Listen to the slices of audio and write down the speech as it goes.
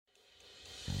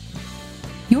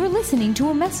You're listening to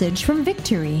a message from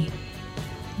Victory.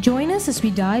 Join us as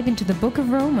we dive into the book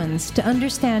of Romans to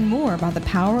understand more about the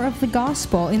power of the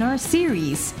gospel in our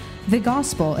series, The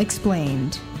Gospel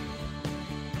Explained.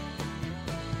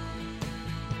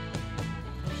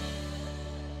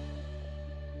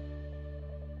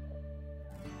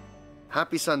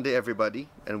 Happy Sunday, everybody,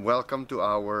 and welcome to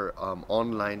our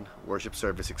online worship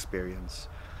service experience.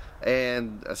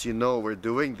 And as you know, we're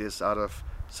doing this out of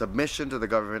submission to the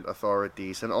government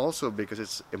authorities, and also because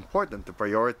it's important to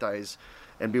prioritize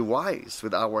and be wise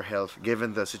with our health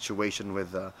given the situation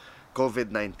with the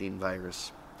COVID-19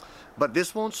 virus. But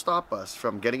this won't stop us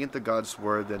from getting into God's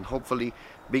Word and hopefully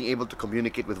being able to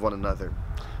communicate with one another.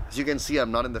 As you can see,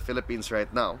 I'm not in the Philippines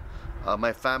right now.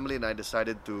 My family and I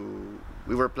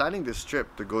we were planning this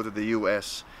trip to go to the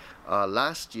US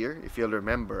last year, if you'll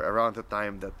remember, around the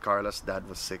time that Carla's dad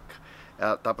was sick.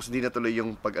 Tapos hindi natuloy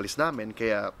yung pag-alis namin,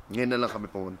 kaya ngayon na lang kami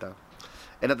pumunta.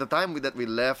 And at the time that we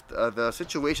left, the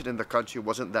situation in the country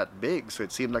wasn't that big, so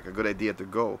it seemed like a good idea to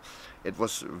go. It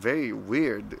was very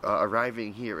weird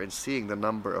arriving here and seeing the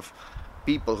number of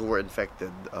people who were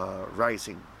infected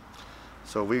rising.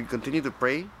 So we continue to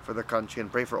pray for the country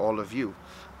and pray for all of you,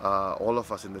 all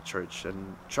of us in the church,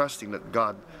 and trusting that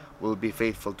God will be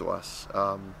faithful to us.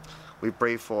 We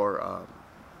pray for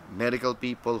medical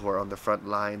people who are on the front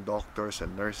line, doctors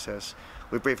and nurses.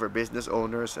 We pray for business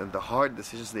owners and the hard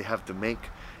decisions they have to make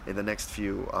in the next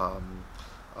few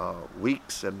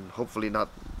weeks and hopefully not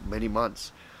many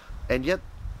months. And yet,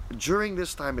 during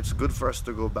this time, it's good for us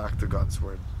to go back to God's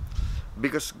Word.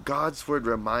 Because God's Word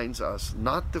reminds us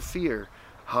not to fear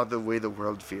the way the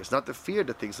world fears, not to fear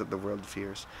the things that the world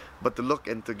fears, but to look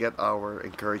and to get our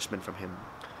encouragement from Him.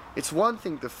 It's one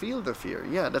thing to feel the fear.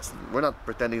 Yeah, we're not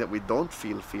pretending that we don't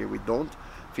feel fear, we don't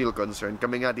feel concerned.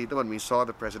 Kami nga dito, when we saw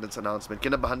the President's announcement,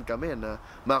 kinabahan kami na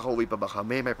makauwi pa ba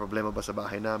kami, may problema ba sa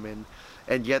bahay namin?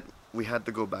 And yet, we had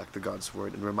to go back to God's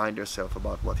Word and remind ourselves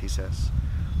about what He says.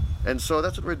 And so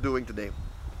that's what we're doing today.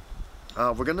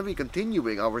 We're going to be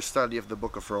continuing our study of the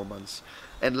book of Romans.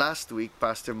 And last week,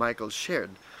 Pastor Michael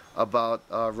shared about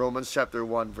Romans chapter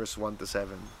 1, verse 1 to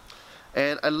 7.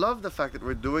 And I love the fact that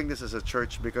we're doing this as a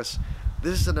church because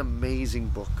this is an amazing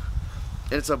book.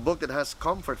 And it's a book that has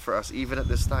comfort for us even at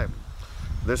this time.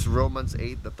 There's Romans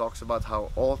 8 that talks about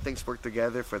how all things work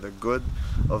together for the good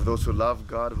of those who love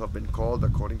God, who have been called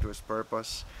according to His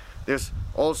purpose. There's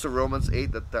also Romans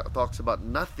 8 that talks about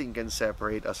nothing can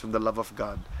separate us from the love of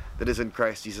God that is in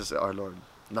Christ Jesus our Lord,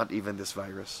 not even this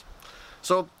virus.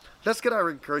 So let's get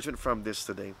our encouragement from this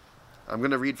today. I'm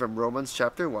going to read from Romans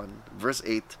chapter 1, verse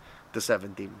 8 to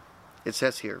 17. It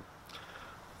says here,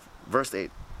 verse 8,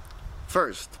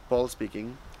 "First, Paul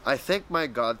speaking, I thank my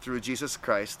God through Jesus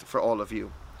Christ for all of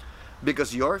you,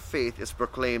 because your faith is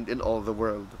proclaimed in all the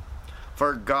world.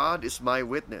 For God is my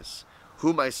witness,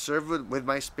 whom I serve with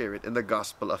my spirit in the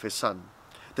gospel of His Son,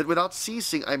 that without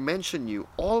ceasing I mention you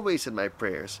always in my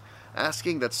prayers,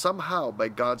 asking that somehow by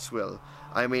God's will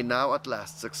I may now at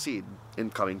last succeed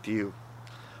in coming to you.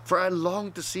 For I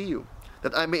long to see you,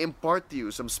 that I may impart to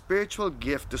you some spiritual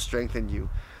gift to strengthen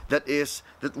you, that is,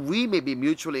 that we may be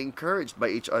mutually encouraged by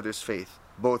each other's faith,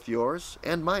 both yours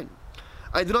and mine.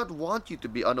 I do not want you to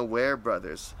be unaware,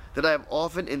 brothers, that I have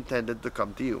often intended to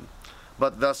come to you,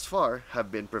 but thus far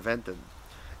have been prevented,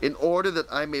 in order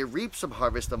that I may reap some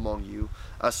harvest among you,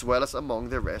 as well as among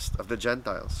the rest of the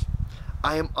Gentiles.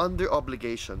 I am under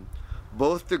obligation,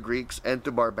 both to Greeks and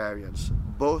to barbarians,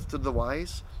 both to the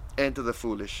wise and to the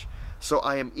foolish. So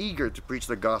I am eager to preach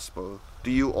the gospel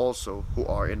to you also who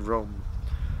are in Rome."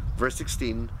 Verse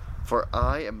 16, "For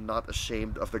I am not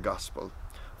ashamed of the gospel,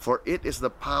 for it is the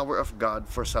power of God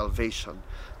for salvation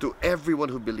to everyone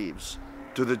who believes,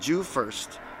 to the Jew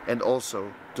first, and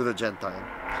also to the Gentile.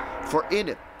 For in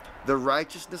it the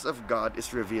righteousness of God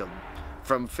is revealed,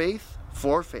 from faith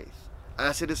for faith,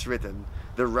 as it is written,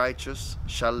 the righteous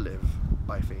shall live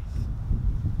by faith."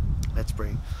 Let's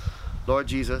pray. Lord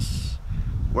Jesus,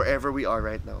 wherever we are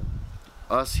right now,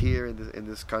 us here in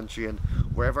this country and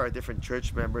wherever our different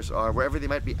church members are, wherever they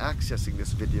might be accessing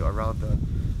this video around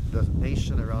the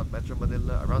nation, around Metro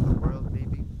Manila, around the world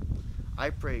maybe, I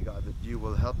pray, God, that you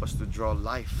will help us to draw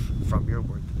life from your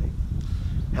word today.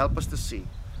 Help us to see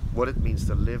what it means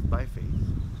to live by faith.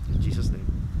 In Jesus' name,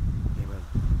 amen.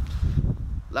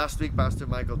 Last week, Pastor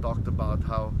Michael talked about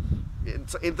how,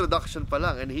 introduction pa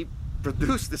lang, and he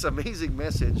produced this amazing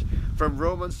message from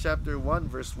Romans chapter 1,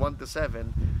 verse 1 to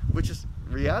 7, which is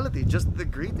reality, just the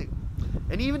greeting.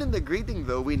 And even in the greeting,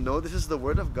 though, we know this is the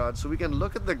Word of God, so we can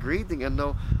look at the greeting and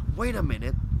know, wait a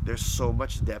minute, There's so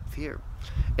much depth here.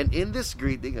 And in this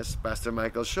greeting, as Pastor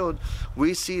Michael showed,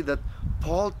 we see that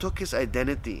Paul took his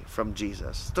identity from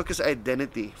Jesus, took his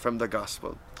identity from the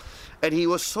gospel. And he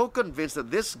was so convinced that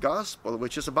this gospel,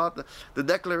 which is about the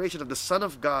declaration of the Son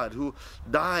of God who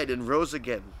died and rose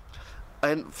again,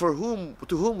 and to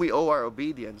whom we owe our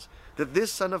obedience, that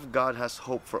this Son of God has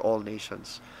hope for all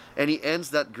nations. And he ends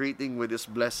that greeting with this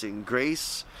blessing: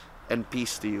 grace and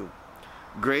peace to you.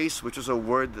 Grace, which was a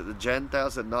word that the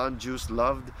Gentiles and non-Jews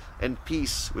loved, and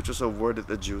peace, which was a word that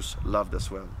the Jews loved as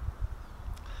well.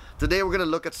 Today we're going to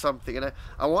look at something, and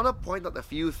I want to point out a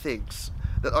few things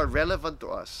that are relevant to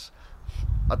us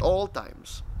at all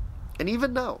times, and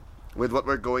even now, with what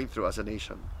we're going through as a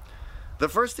nation. The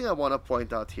first thing I want to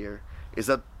point out here is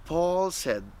that Paul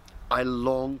said, I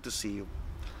long to see you.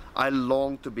 I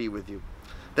long to be with you.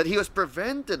 That he was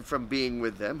prevented from being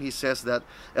with them. He says that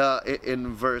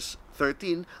in verse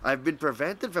 13, I've been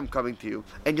prevented from coming to you,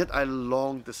 and yet I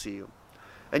long to see you.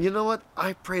 And you know what?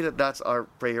 I pray that that's our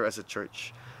prayer as a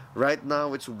church. Right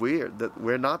now, it's weird that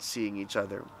we're not seeing each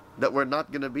other, that we're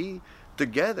not going to be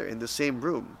together in the same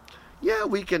room. Yeah,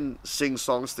 we can sing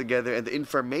songs together and the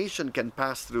information can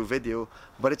pass through video,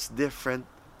 but it's different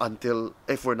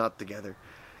if we're not together.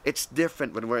 It's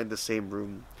different when we're in the same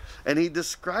room. And he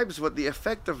describes what the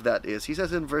effect of that is. He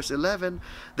says in verse 11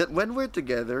 that when we're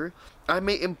together, I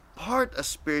may impart a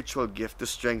spiritual gift to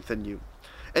strengthen you,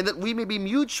 and that we may be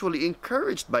mutually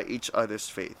encouraged by each other's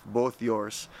faith, both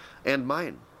yours and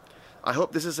mine. I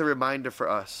hope this is a reminder for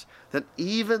us that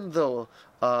even though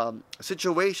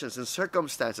situations and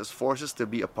circumstances force us to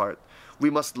be apart, we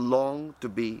must long to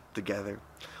be together.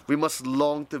 We must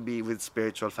long to be with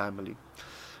spiritual family.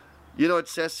 You know, it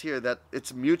says here that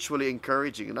it's mutually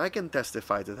encouraging, and I can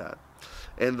testify to that.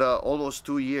 In the almost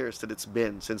 2 years that it's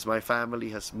been since my family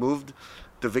has moved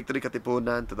to Victory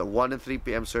Katipunan, to the 1 and 3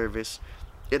 p.m. service,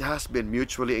 it has been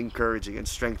mutually encouraging and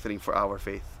strengthening for our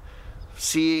faith.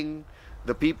 Seeing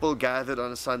the people gathered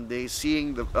on a Sunday,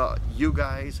 seeing you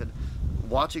guys, and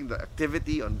watching the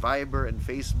activity on Viber and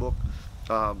Facebook,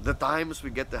 the times we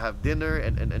get to have dinner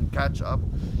and catch up,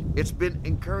 it's been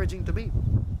encouraging to me.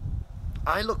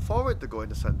 I look forward to going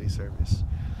to Sunday service.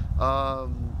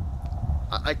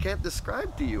 I can't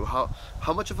describe to you how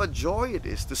much of a joy it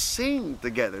is to sing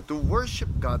together, to worship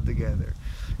God together.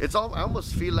 I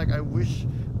almost feel like I wish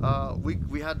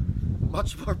we had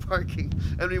much more parking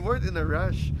and we weren't in a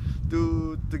rush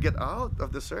to get out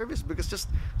of the service, because just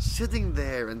sitting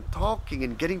there and talking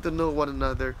and getting to know one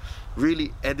another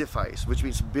really edifies, which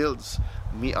means builds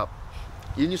me up.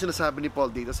 Yun yung sinasabi ni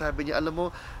Paul dito. Sabi niya, alam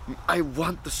mo, I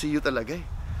want to see you talaga eh.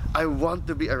 I want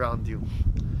to be around you.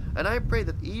 And I pray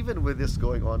that even with this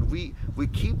going on, we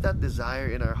keep that desire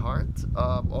in our heart.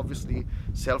 Obviously,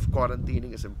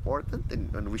 self-quarantining is important,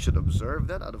 and we should observe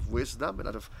that out of wisdom and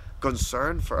out of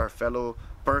concern for our fellow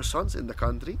persons in the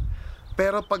country.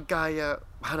 Pero pag kaya,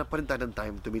 hanap pa rin tayo ng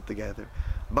time to meet together.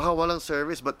 Baka walang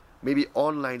service, but maybe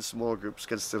online small groups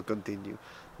can still continue.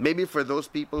 Maybe for those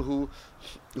people who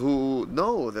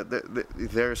know that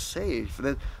they're safe,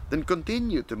 then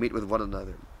continue to meet with one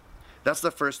another. That's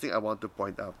the first thing I want to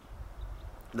point out.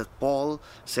 That Paul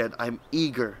said, I'm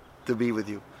eager to be with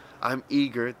you. I'm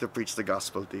eager to preach the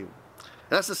gospel to you.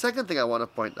 And that's the second thing I want to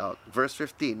point out. Verse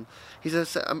 15, he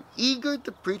says, I'm eager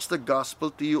to preach the gospel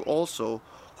to you also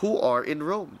who are in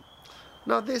Rome.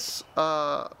 Now this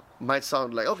might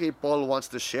sound like, okay, Paul wants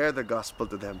to share the gospel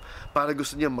to them. Para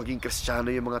gusto niya maging Kristiyano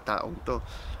yung mga taong to.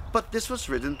 But this was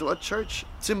written to a church.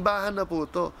 Simbahan na po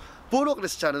to. Puro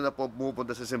Kristiyano na po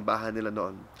pumupunta sa simbahan nila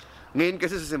noon. Ngayon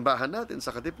kasi sa simbahan natin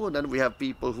sa Katipunan, we have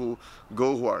people who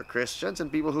go who are Christians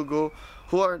and people who go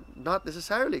who are not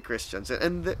necessarily Christians.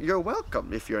 And you're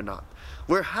welcome if you're not.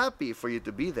 We're happy for you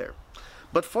to be there.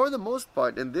 But for the most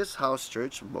part, in this house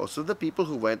church, most of the people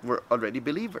who went were already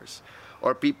believers,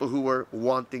 or people who were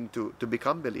wanting to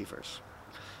become believers.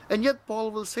 And yet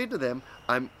Paul will say to them,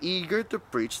 I'm eager to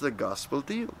preach the gospel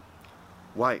to you.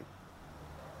 Why?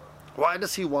 Why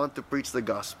does he want to preach the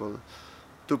gospel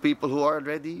to people who are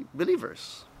already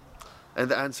believers?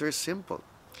 And the answer is simple.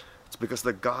 It's because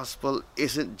the gospel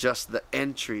isn't just the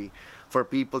entry for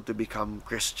people to become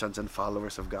Christians and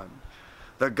followers of God.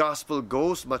 The gospel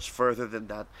goes much further than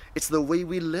that. It's the way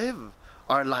we live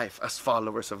our life as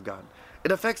followers of God.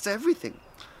 It affects everything.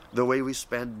 The way we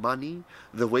spend money,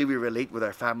 the way we relate with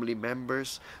our family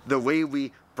members, the way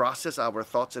we process our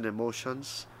thoughts and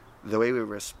emotions, the way we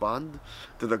respond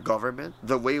to the government,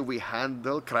 the way we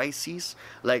handle crises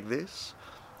like this.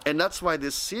 And that's why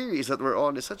this series that we're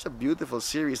on is such a beautiful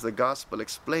series, The Gospel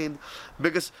Explained,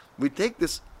 because we take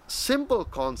this simple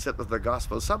concept of the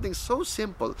gospel, something so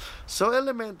simple, so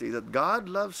elementary, that God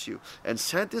loves you and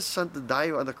sent His Son to die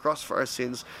on the cross for our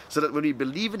sins so that when we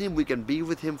believe in Him, we can be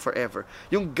with Him forever.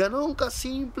 Yung ganong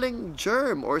kasimpleng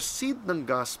germ or seed ng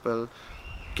gospel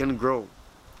can grow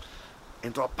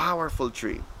into a powerful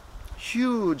tree,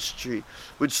 huge tree,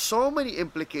 with so many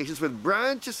implications, with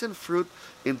branches and fruit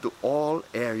into all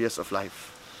areas of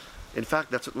life. In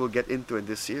fact, that's what we'll get into in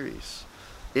this series.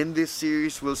 In this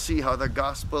series, we'll see how the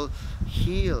gospel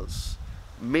heals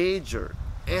major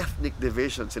ethnic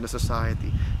divisions in a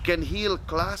society, can heal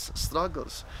class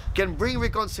struggles, can bring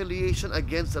reconciliation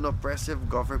against an oppressive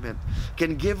government,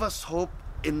 can give us hope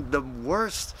in the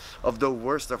worst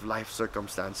of life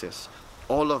circumstances.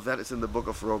 All of that is in the book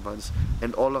of Romans,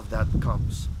 and all of that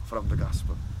comes from the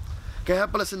gospel. Kaya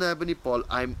pala sinabi ni Paul,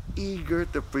 I'm eager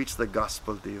to preach the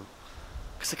gospel to you.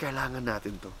 Kasi kailangan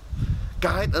natin to.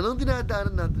 Kahit anong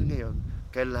dinadaanan natin ngayon,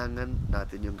 kailangan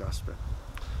natin yung gospel.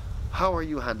 How are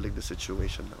you handling the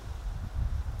situation now?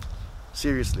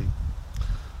 Seriously.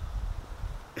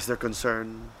 Is there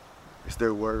concern? Is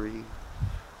there worry?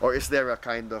 Or is there a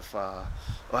kind of,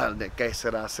 kay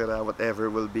sira-sira, whatever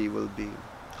will be, will be.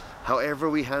 However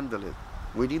we handle it,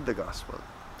 we need the gospel.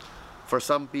 For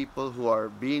some people who are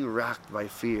being racked by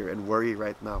fear and worry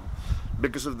right now,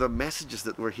 because of the messages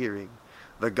that we're hearing,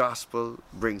 the gospel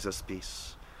brings us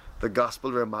peace. The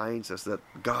gospel reminds us that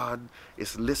God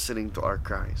is listening to our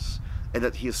cries and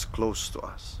that He is close to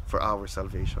us for our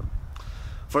salvation.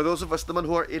 For those of us naman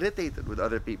who are irritated with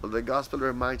other people, the gospel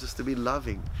reminds us to be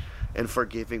loving and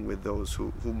forgiving with those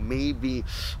who maybe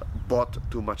bought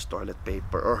too much toilet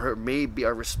paper or maybe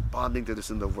are responding to this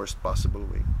in the worst possible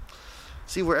way.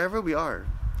 See, wherever we are,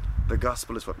 the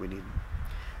gospel is what we need.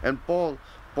 And Paul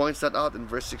points that out in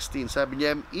verse 16. Sabi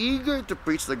niya, I'm eager to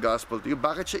preach the gospel to you.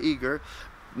 Bakit siya eager?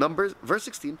 Verse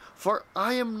 16, for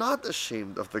I am not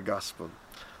ashamed of the gospel,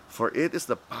 for it is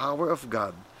the power of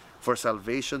God for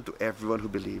salvation to everyone who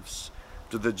believes,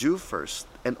 to the Jew first,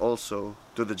 and also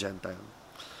to the Gentile.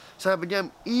 Sabi niya,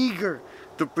 I'm eager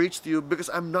to preach to you because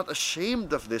I'm not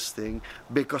ashamed of this thing,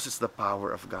 because it's the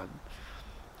power of God.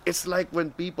 It's like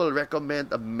when people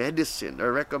recommend a medicine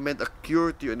or recommend a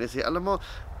cure to you and they say, alam mo,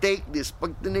 take this.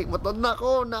 Pag tinake mo to,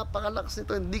 nako, napakalakas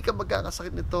nito, hindi ka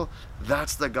magkakasakit nito.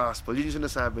 That's the gospel. Yun yung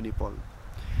sinasabi ni Paul.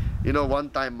 You know,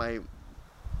 one time my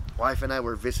wife and I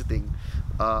were visiting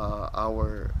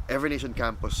our Every Nation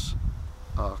Campus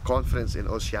conference in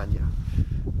Oceania.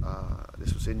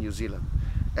 This was in New Zealand.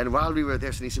 And while we were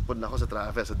there, sinisipon na ako sa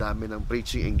travel, sa dami ng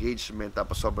preaching engagement,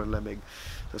 tapos sobrang lamig.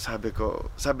 So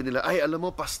sabi nila, ay, alam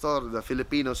mo, pastor, the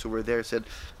Filipinos who were there said,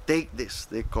 take this.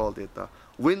 They called it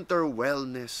winter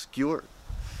wellness cure.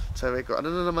 Sabi ko, ano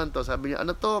na naman to? Sabi niya,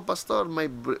 ano to, pastor? May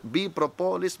bee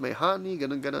propolis, may honey,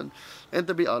 ganun. And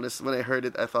to be honest, when I heard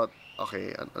it, I thought,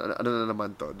 okay, ano na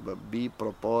naman to? Diba? Bee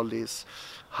propolis,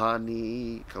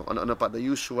 honey, ano pa, the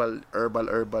usual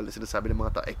herbal, sinasabi ng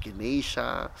mga tao,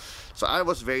 echinacea. So I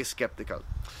was very skeptical.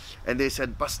 And they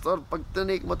said, pastor, pag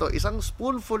tinake mo to, isang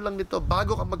spoonful lang nito,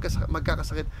 bago ka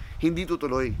magkakasakit, hindi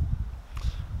tutuloy.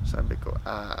 Sabi ko,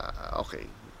 okay.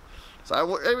 So I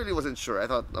really wasn't sure. I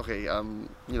thought, okay,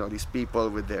 these people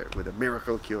with the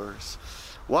miracle cures.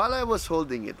 While I was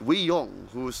holding it, Wee Yong,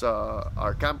 who's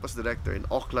our campus director in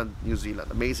Auckland, New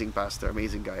Zealand, amazing pastor,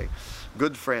 amazing guy,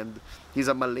 good friend. He's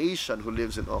a Malaysian who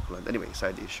lives in Auckland. Anyway,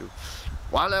 side issue.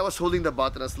 While I was holding the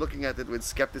bottle, I was looking at it with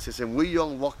skepticism. Wee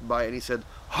Yong walked by and he said,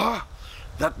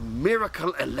 that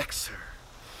miracle elixir.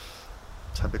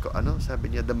 Sabi ko, ano? Sabi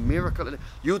niya, the miracle elixir.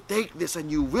 You take this and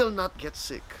you will not get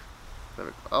sick.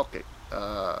 Sabi ko, okay.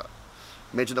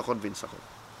 Medyo na-convince ako.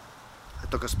 I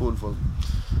took a spoonful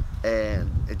and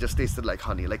it just tasted like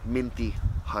honey, like minty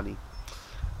honey.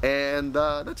 And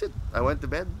that's it. I went to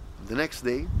bed. The next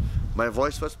day, my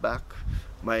voice was back.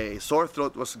 My sore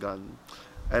throat was gone.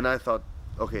 And I thought,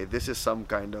 okay, this is some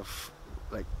kind of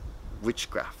like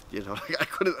witchcraft, Like, I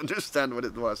couldn't understand what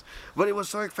it was. But it was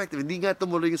so effective. Hindi nga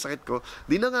tumuloy yung sakit ko.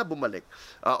 Di na nga bumalik.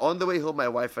 On the way home, my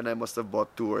wife and I must have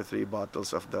bought 2 or 3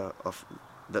 bottles of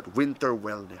that winter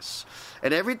wellness.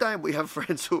 And every time we have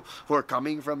friends who are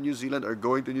coming from New Zealand or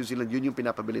going to New Zealand, yun yung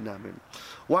pinapabili namin.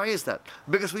 Why is that?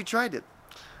 Because we tried it.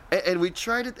 And we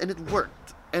tried it and it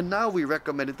worked. And now we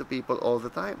recommend it to people all the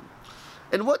time.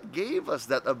 And what gave us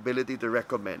that ability to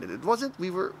recommend it? It wasn't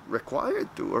we were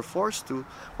required to or forced to,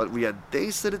 but we had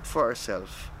tasted it for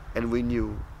ourselves and we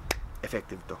knew,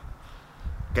 effective to.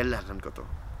 Kailangan ko to.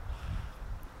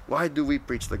 Why do we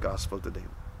preach the gospel today?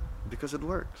 Because it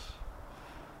works.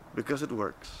 Because it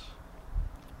works.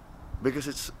 Because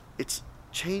it's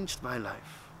changed my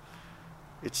life.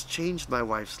 It's changed my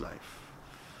wife's life.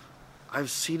 I've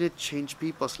seen it change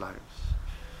people's lives.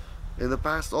 In the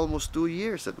past almost 2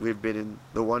 years that we've been in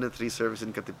the 1 and 3 service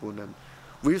in Katipunan,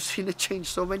 we've seen it change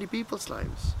so many people's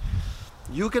lives.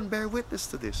 You can bear witness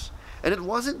to this. And it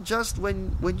wasn't just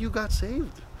when you got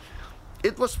saved.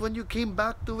 It was when you came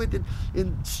back to it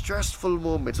in stressful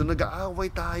moments. When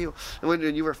nag-aaway tayo, when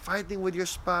you were fighting with your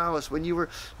spouse, when you were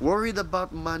worried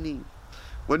about money,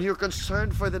 when you're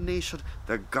concerned for the nation,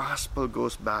 the gospel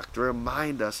goes back to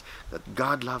remind us that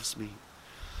God loves me.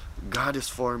 God is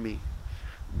for me.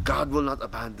 God will not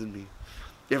abandon me.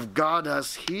 If God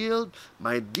has healed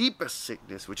my deepest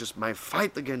sickness, which is my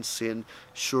fight against sin,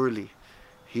 surely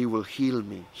He will heal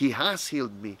me. He has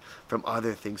healed me from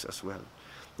other things as well.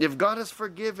 If God has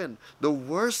forgiven the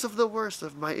worst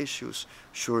of my issues,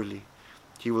 surely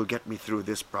He will get me through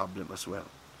this problem as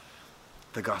well.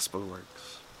 The gospel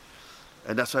works.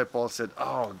 And that's why Paul said,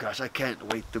 oh gosh, I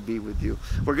can't wait to be with you.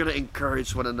 We're going to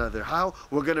encourage one another. How?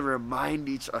 We're going to remind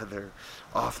each other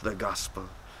of the gospel.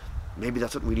 Maybe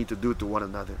that's what we need to do to one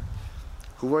another.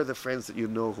 Who are the friends that you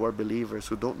know who are believers,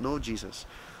 who don't know Jesus,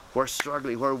 who are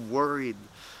struggling, who are worried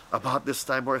about this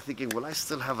time, who are thinking, will I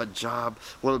still have a job?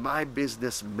 Will my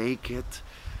business make it?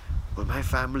 Will my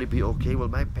family be okay? Will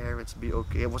my parents be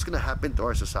okay? And what's going to happen to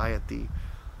our society?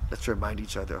 Let's remind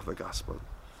each other of the gospel.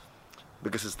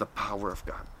 Because it's the power of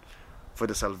God for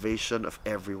the salvation of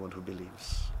everyone who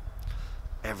believes.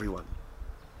 Everyone.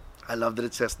 I love that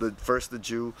it says first the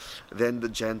Jew, then the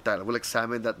Gentile. We'll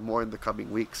examine that more in the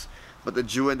coming weeks. But the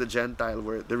Jew and the Gentile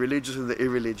were the religious and the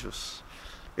irreligious.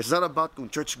 It's not about kung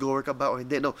churchgoer ka ba o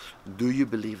hindi. No. Do you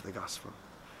believe the gospel?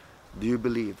 Do you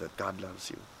believe that God loves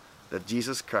you? That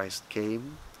Jesus Christ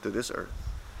came to this earth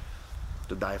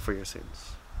to die for your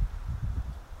sins?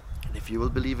 And if you will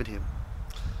believe in Him,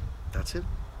 that's it.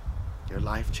 Your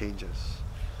life changes.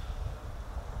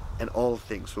 And all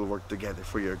things will work together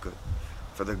for your good,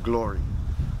 for the glory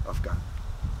of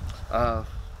God.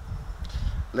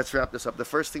 Let's wrap this up. The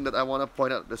first thing that I want to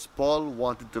point out is Paul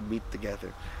wanted to meet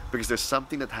together, because there's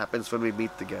something that happens when we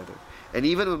meet together. And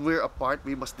even when we're apart,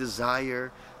 we must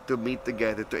desire to meet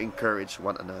together to encourage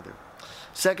one another.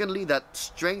 Secondly, that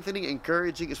strengthening,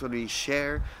 encouraging is when we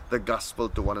share the gospel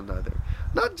to one another.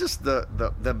 Not just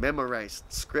the memorized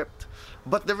script,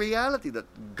 but the reality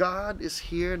that God is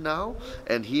here now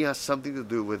and He has something to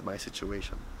do with my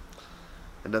situation.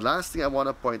 And the last thing I want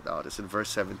to point out is in verse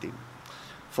 17.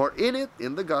 For in it,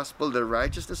 in the gospel, the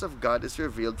righteousness of God is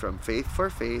revealed from faith for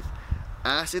faith,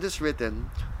 as it is written,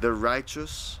 the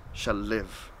righteous shall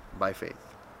live by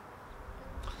faith.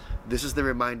 This is the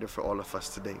reminder for all of us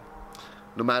today.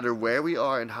 No matter where we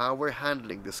are and how we're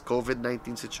handling this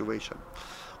COVID-19 situation,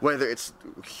 whether it's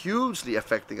hugely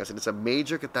affecting us and it's a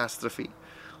major catastrophe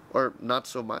or not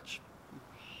so much,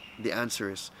 the answer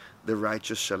is the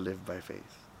righteous shall live by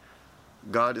faith.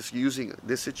 God is using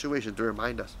this situation to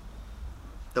remind us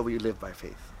that we live by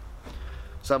faith.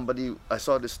 I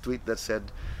saw this tweet that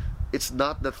said, it's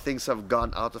not that things have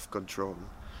gone out of control.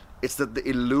 It's that the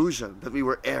illusion that we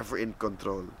were ever in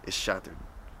control is shattered.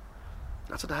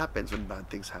 That's what happens when bad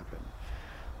things happen.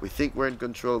 We think we're in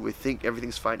control, we think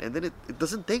everything's fine, and then it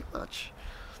doesn't take much.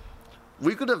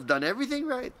 We could have done everything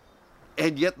right,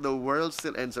 and yet the world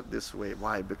still ends up this way.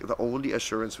 Why? Because the only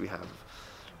assurance we have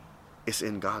is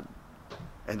in God.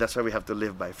 And that's why we have to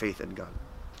live by faith in God.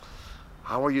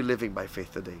 How are you living by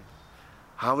faith today?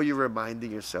 How are you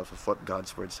reminding yourself of what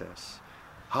God's Word says?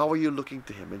 How are you looking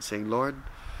to Him and saying, Lord,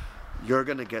 you're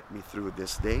going to get me through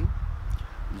this day.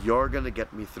 You're going to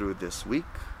get me through this week.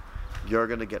 You're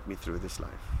going to get me through this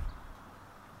life.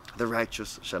 The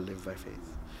righteous shall live by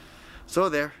faith. So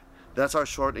that's our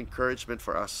short encouragement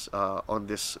for us on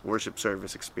this worship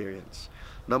service experience.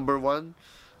 Number one,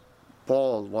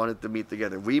 Paul wanted to meet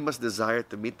together. We must desire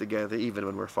to meet together even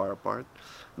when we're far apart.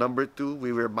 Number two,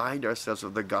 we remind ourselves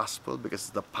of the gospel because it's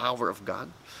the power of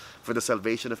God for the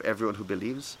salvation of everyone who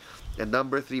believes. And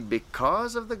number three,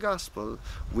 because of the gospel,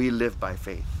 we live by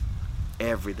faith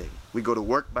every day. We go to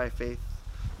work by faith.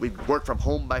 We work from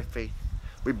home by faith.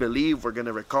 We believe we're going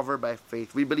to recover by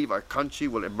faith. We believe our country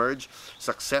will emerge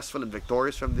successful and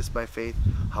victorious from this by faith.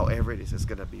 However it is, it's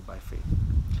going to be by faith.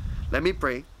 Let me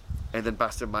pray, and then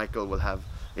Pastor Michael will have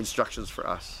instructions for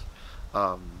us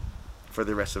for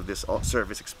the rest of this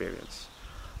service experience.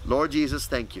 Lord Jesus,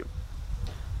 thank you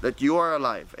that you are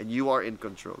alive and you are in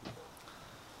control.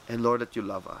 And Lord, that you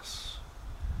love us.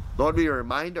 Lord, we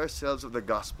remind ourselves of the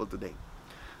gospel today.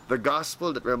 The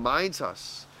gospel that reminds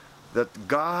us that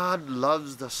God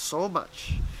loves us so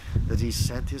much that He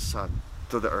sent His Son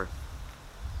to the earth,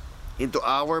 into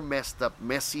our messed up,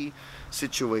 messy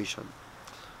situation,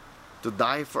 to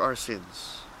die for our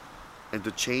sins and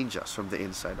to change us from the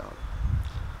inside out.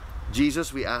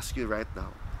 Jesus, we ask you right now,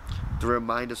 to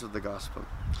remind us of the gospel.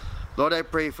 Lord, I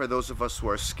pray for those of us who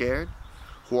are scared,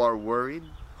 who are worried,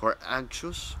 who are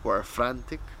anxious, who are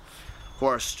frantic, who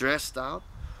are stressed out,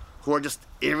 who are just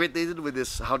irritated with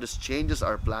this, how this changes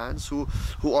our plans, who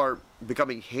are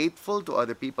becoming hateful to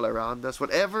other people around us.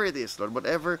 Whatever it is, Lord,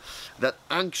 whatever that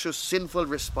anxious, sinful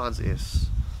response is,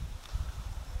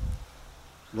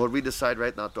 Lord, we decide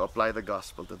right now to apply the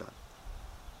gospel to that.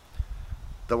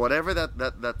 That whatever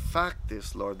that fact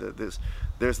is, Lord,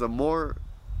 there's the more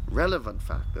relevant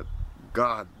fact that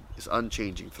God is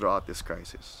unchanging throughout this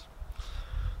crisis.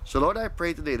 So Lord, I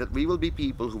pray today that we will be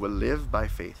people who will live by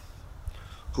faith,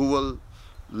 who will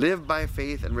live by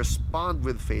faith and respond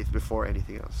with faith before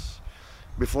anything else.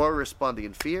 Before responding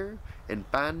in fear, in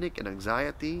panic, in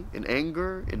anxiety, in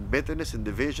anger, in bitterness, in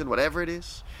division, whatever it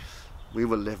is, we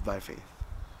will live by faith.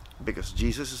 Because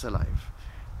Jesus is alive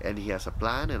and He has a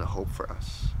plan and a hope for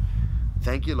us.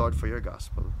 Thank you, Lord, for your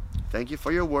gospel. Thank you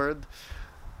for your word.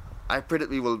 I pray that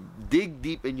we will dig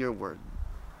deep in your word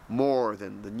more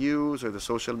than the news or the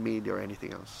social media or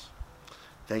anything else.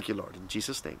 Thank you, Lord. In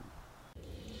Jesus' name.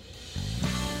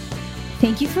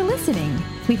 Thank you for listening.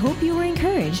 We hope you were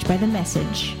encouraged by the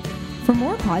message. For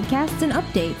more podcasts and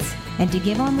updates, and to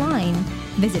give online,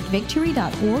 visit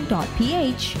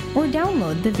victory.org.ph or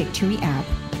download the Victory app.